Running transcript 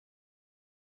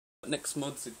next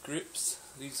mod's the grips.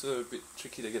 These are a bit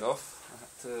tricky to get off. I had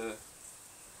to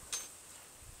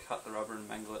cut the rubber and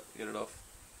mangle it to get it off.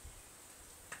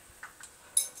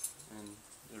 And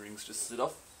the rings just slid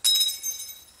off.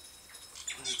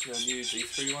 I put our new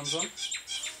D3 ones on.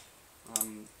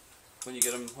 When you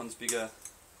get them, one's bigger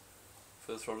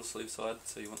for the throttle sleeve side,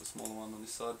 so you want the smaller one on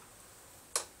this side.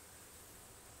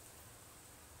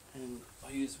 And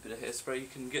I use a bit of hairspray. You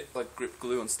can get like grip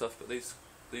glue and stuff, but these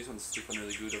ones stick on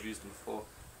really good. I've used them before,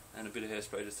 and a bit of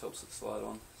hairspray just helps it slide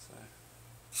on. So.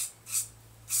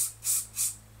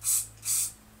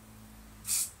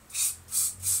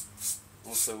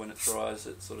 Also, when it dries,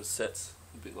 it sort of sets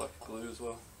a bit like glue as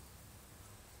well.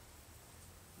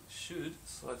 It should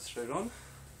slide straight on.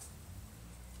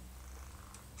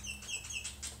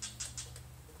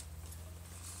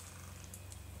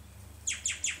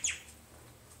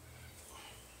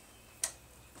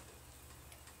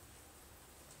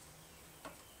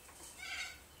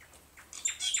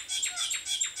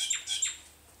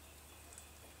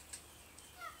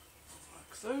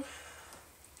 So, alright,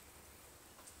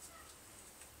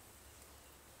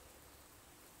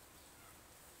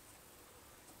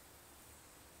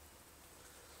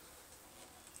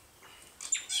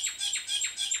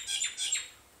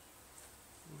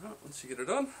 once you get it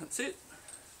on, that's it.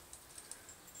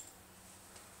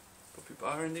 Pop your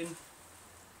bar end in,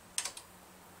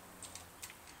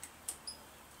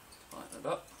 tighten it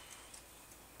up.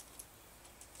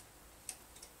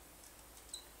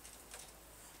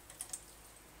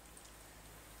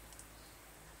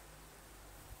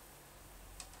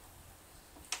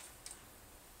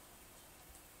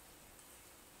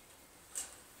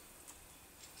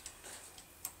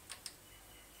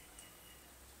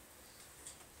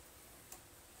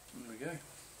 There we go.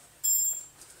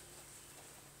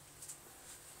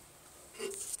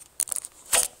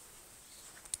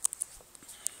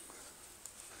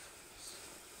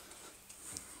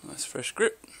 Nice fresh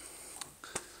grip.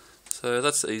 So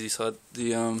that's the easy side.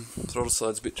 The throttle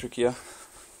side's a bit trickier.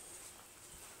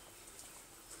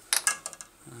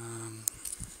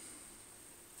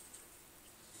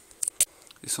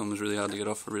 This one was really hard to get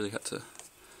off. I really had to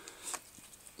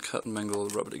cut and mangle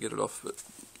the rubber to get it off, but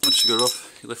once you got it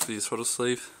off, you're left with your throttle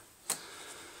sleeve. You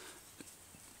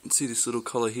can see this little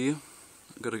collar here.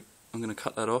 I'm going to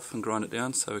cut that off and grind it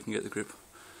down so we can get the grip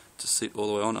to sit all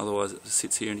the way on, otherwise it just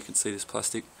sits here and you can see this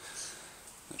plastic.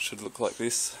 It should look like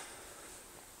this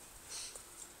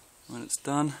when it's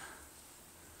done.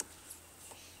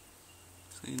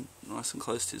 See, nice and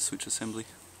close to the switch assembly.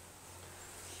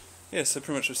 Yeah, so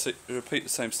pretty much repeat the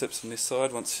same steps on this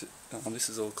side once this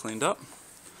is all cleaned up.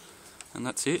 And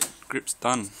that's it, grip's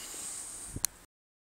done.